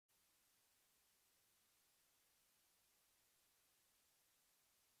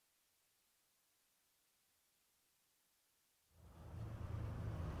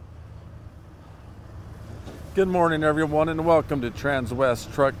Good morning, everyone, and welcome to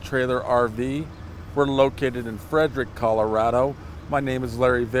Transwest Truck Trailer RV. We're located in Frederick, Colorado. My name is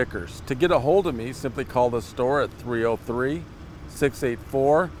Larry Vickers. To get a hold of me, simply call the store at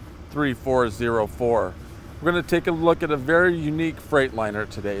 303-684-3404. We're going to take a look at a very unique Freightliner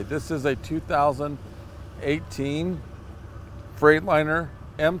today. This is a 2018 Freightliner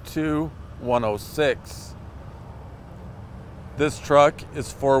M2 106. This truck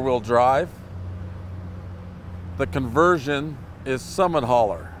is four-wheel drive. The conversion is Summit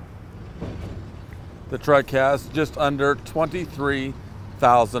Hauler. The truck has just under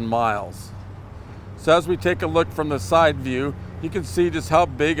 23,000 miles. So as we take a look from the side view, you can see just how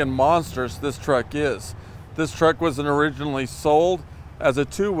big and monstrous this truck is. This truck was originally sold as a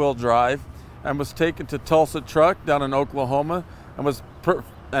two-wheel drive and was taken to Tulsa Truck down in Oklahoma and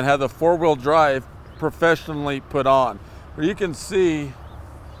had the four-wheel drive professionally put on. But you can see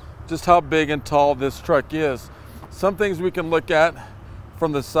just how big and tall this truck is. Some things we can look at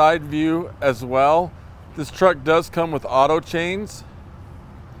from the side view as well. This truck does come with auto chains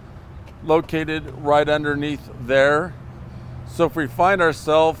located right underneath there. So if we find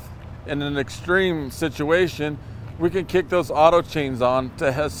ourselves in an extreme situation, we can kick those auto chains on to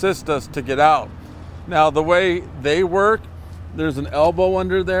assist us to get out. Now the way they work, there's an elbow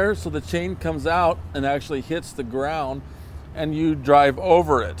under there, so the chain comes out and actually hits the ground and you drive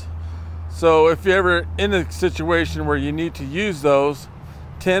over it. So if you're ever in a situation where you need to use those,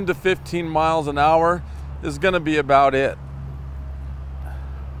 10 to 15 miles an hour is going to be about it.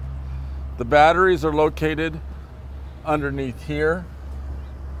 The batteries are located underneath here.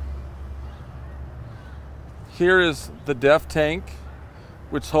 Here is the DEF tank,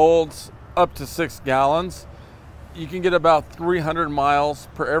 which holds up to 6 gallons. You can get about 300 miles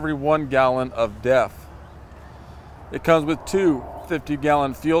per every 1 gallon of DEF. It comes with two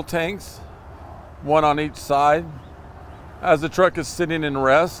 50-gallon fuel tanks, one on each side. As the truck is sitting in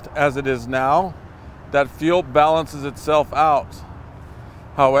rest, as it is now, that fuel balances itself out.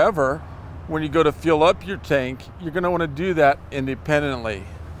 However, when you go to fuel up your tank, you're going to want to do that independently.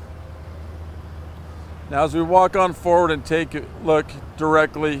 Now as we walk on forward and take a look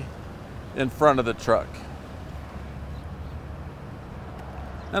directly in front of the truck.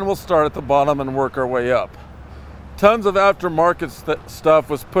 And we'll start at the bottom and work our way up. Tons of aftermarket stuff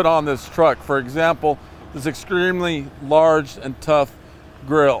was put on this truck. For example, this extremely large and tough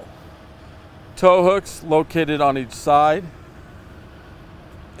grill. Tow hooks located on each side.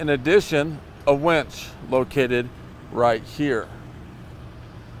 In addition, a winch located right here.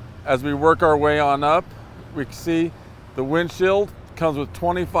 As we work our way on up, we can see the windshield comes with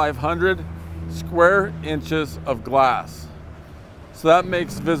 2,500 square inches of glass. So that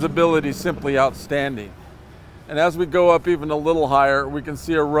makes visibility simply outstanding. And as we go up even a little higher, we can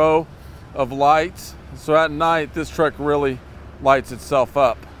see a row of lights. So at night, this truck really lights itself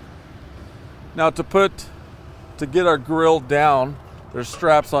up. Now to get our grill down, there's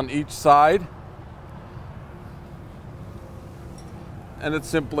straps on each side. And it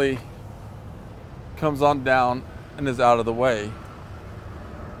simply comes on down and is out of the way.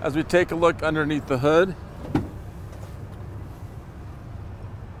 As we take a look underneath the hood,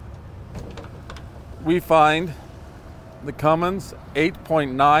 we find the Cummins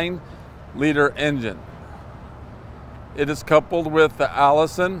 8.9 liter engine. It is coupled with the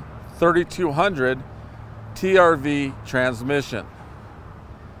Allison 3200 TRV transmission.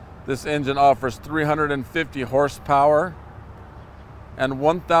 This engine offers 350 horsepower and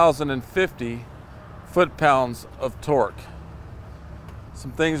 1,050 foot-pounds of torque.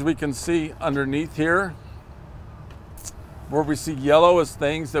 Some things we can see underneath here, where we see yellow is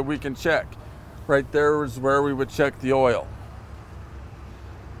things that we can check. Right there is where we would check the oil.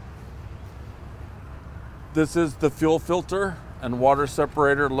 This is the fuel filter and water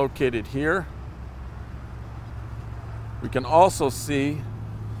separator located here. We can also see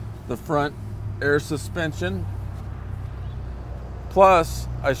the front air suspension. Plus,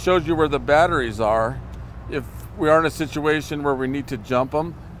 I showed you where the batteries are. If we are in a situation where we need to jump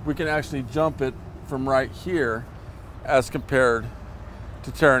them, we can actually jump it from right here as compared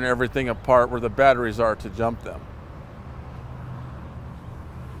to tearing everything apart where the batteries are to jump them.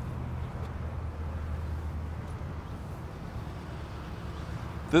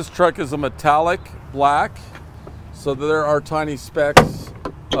 This truck is a metallic black, so there are tiny specks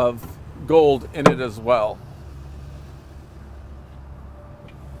of gold in it as well.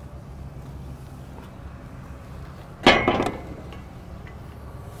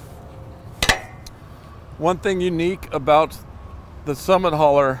 One thing unique about the Summit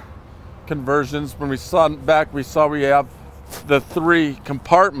Hauler conversions, when we saw back, we saw we have the 3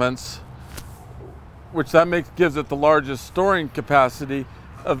 compartments which gives it the largest storing capacity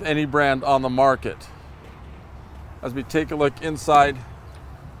of any brand on the market. As we take a look inside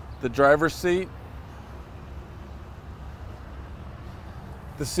the driver's seat,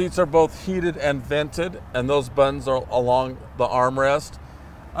 the seats are both heated and vented, and those buttons are along the armrest.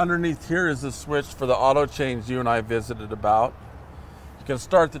 Underneath here is the switch for the auto change you and I visited about. You can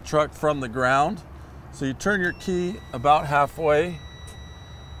start the truck from the ground. So you turn your key about halfway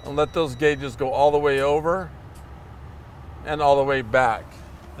and let those gauges go all the way over and all the way back.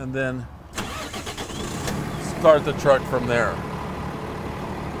 And then start the truck from there.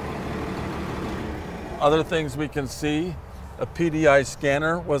 Other things we can see, a PDI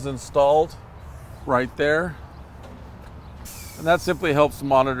scanner was installed right there. And that simply helps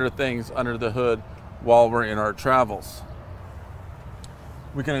monitor things under the hood while we're in our travels.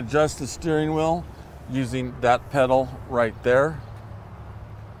 We can adjust the steering wheel using that pedal right there.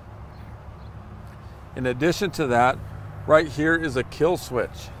 In addition to that, right here is a kill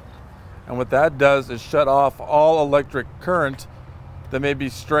switch. And what that does is shut off all electric current that may be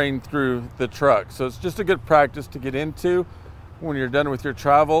straying through the truck. So it's just a good practice to get into when you're done with your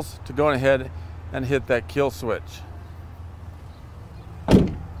travels, to go ahead and hit that kill switch.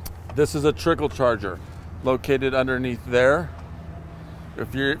 This is a trickle charger located underneath there.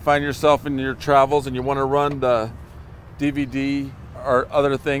 If you find yourself in your travels and you want to run the DVD or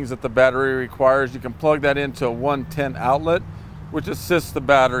other things that the battery requires, you can plug that into a 110 outlet, which assists the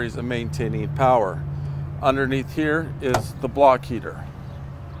batteries in maintaining power. Underneath here is the block heater.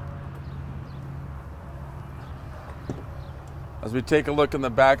 As we take a look in the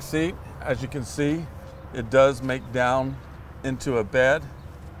back seat, as you can see, it does make down into a bed,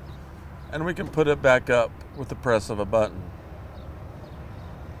 and we can put it back up with the press of a button.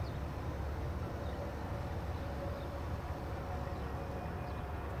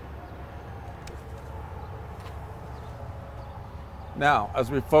 Now, as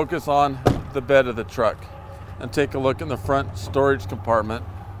we focus on the bed of the truck and take a look in the front storage compartment,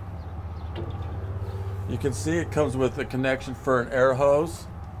 you can see it comes with a connection for an air hose,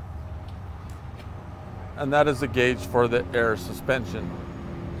 and that is a gauge for the air suspension.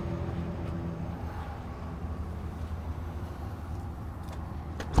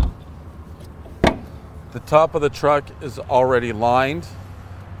 The top of the truck is already lined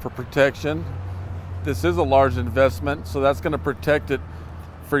for protection. This is a large investment, so that's going to protect it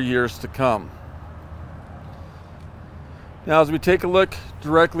for years to come. Now, as we take a look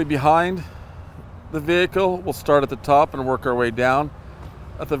directly behind the vehicle, we'll start at the top and work our way down.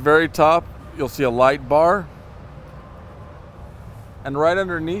 At the very top, you'll see a light bar, and right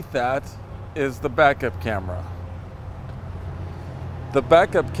underneath that is the backup camera. The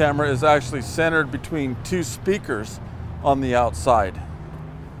backup camera is actually centered between two speakers on the outside.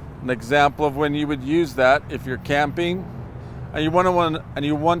 An example of when you would use that, if you're camping and you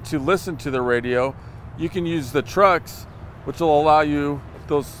want to listen to the radio, you can use the trucks, which will allow you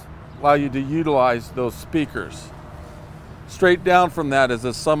to utilize those speakers. Straight down from that is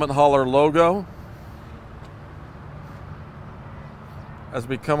a Summit Hauler logo. As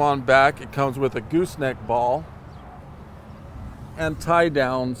we come on back, it comes with a gooseneck ball and tie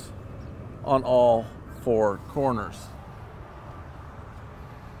downs on all four corners.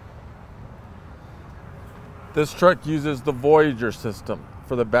 This truck uses the Voyager system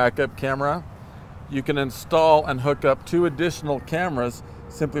for the backup camera. You can install and hook up 2 additional cameras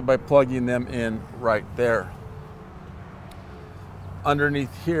simply by plugging them in right there.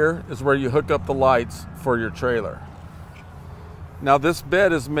 Underneath here is where you hook up the lights for your trailer. Now, this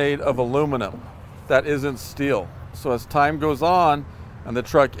bed is made of aluminum. That isn't steel. So as time goes on and the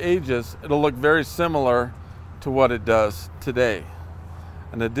truck ages, it'll look very similar to what it does today.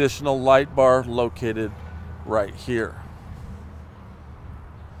 An additional light bar located right here.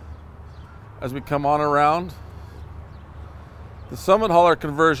 As we come on around, the Summit Hauler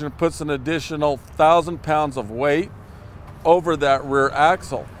conversion puts an additional 1,000 pounds of weight over that rear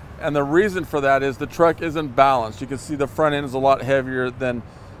axle. And the reason for that is the truck isn't balanced. You can see the front end is a lot heavier than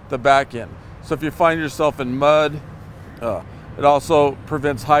the back end. So if you find yourself in mud, it also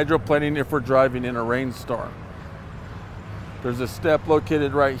prevents hydroplaning if we're driving in a rainstorm. There's a step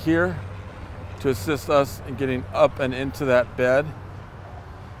located right here to assist us in getting up and into that bed.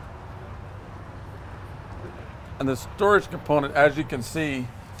 And the storage component, as you can see,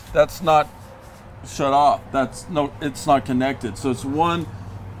 that's not shut off. It's not connected. So it's one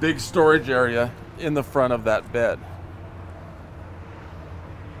big storage area in the front of that bed.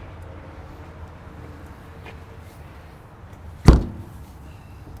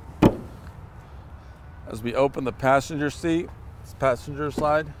 As we open the passenger seat, it's passenger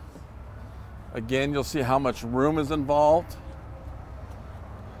side, Again, you'll see how much room is involved.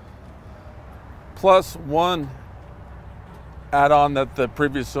 Plus one add-on that the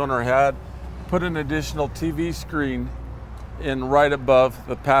previous owner had, put an additional TV screen in right above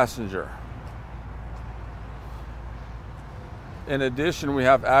the passenger. In addition, we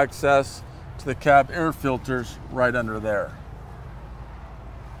have access to the cab air filters right under there.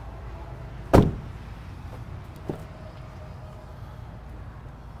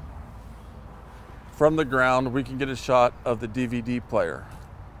 From the ground, we can get a shot of the DVD player.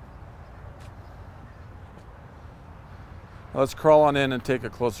 Let's crawl on in and take a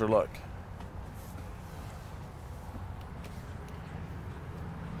closer look.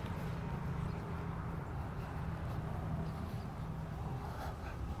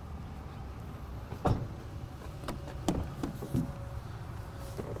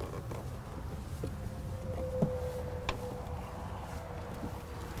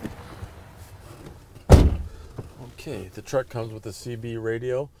 Okay, the truck comes with a CB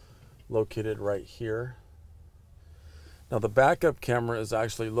radio located right here. Now the backup camera is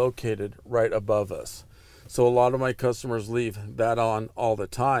actually located right above us. So a lot of my customers leave that on all the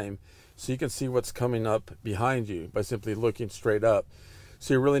time. So you can see what's coming up behind you by simply looking straight up.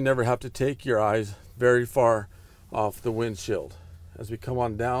 So you really never have to take your eyes very far off the windshield. As we come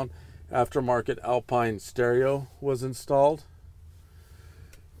on down, aftermarket Alpine stereo was installed.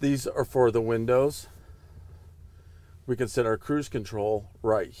 These are for the windows. We can set our cruise control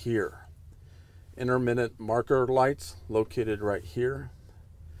right here. Intermittent marker lights located right here.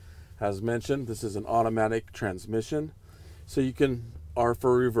 As mentioned, this is an automatic transmission, so you can R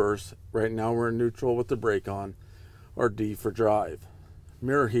for reverse. Right now we're in neutral with the brake on, or D for drive.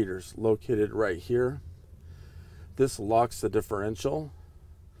 Mirror heaters located right here. This locks the differential.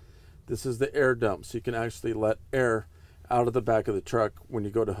 This is the air dump, so you can actually let air out of the back of the truck when you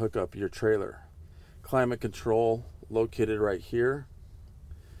go to hook up your trailer. Climate control located right here.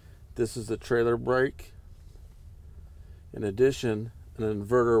 This is the trailer brake. In addition, an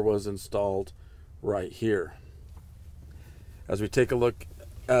inverter was installed right here. As we take a look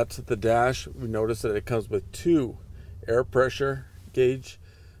at the dash, we notice that it comes with 2 air pressure gauge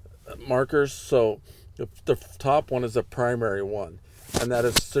markers. So the top one is a primary one, and that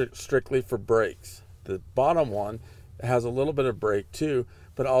is strictly for brakes. The bottom one has a little bit of brake too,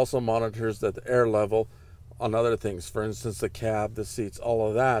 but also monitors that the air level on other things. For instance, the cab, the seats, all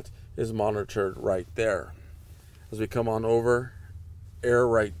of that is monitored right there. As we come on over, air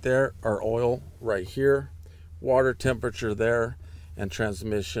right there, our oil right here, water temperature there, and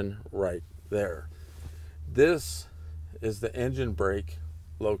transmission right there. This is the engine brake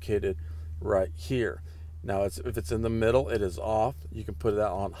located right here. Now if it's in the middle, it is off. You can put that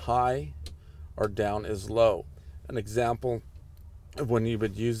on high, or down is low. An example of when you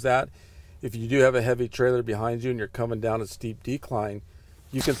would use that, if you do have a heavy trailer behind you and you're coming down a steep decline,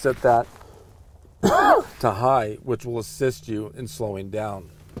 you can set that to high, which will assist you in slowing down.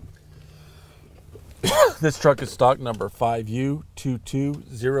 This truck is stock number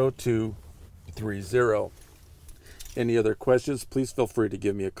 5U220230. Any other questions, please feel free to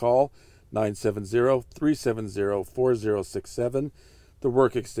give me a call, 970-370-4067. The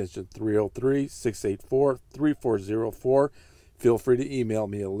work extension 303-684-3404. Feel free to email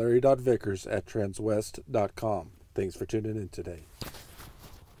me at larry.vickers@transwest.com. Thanks for tuning in today.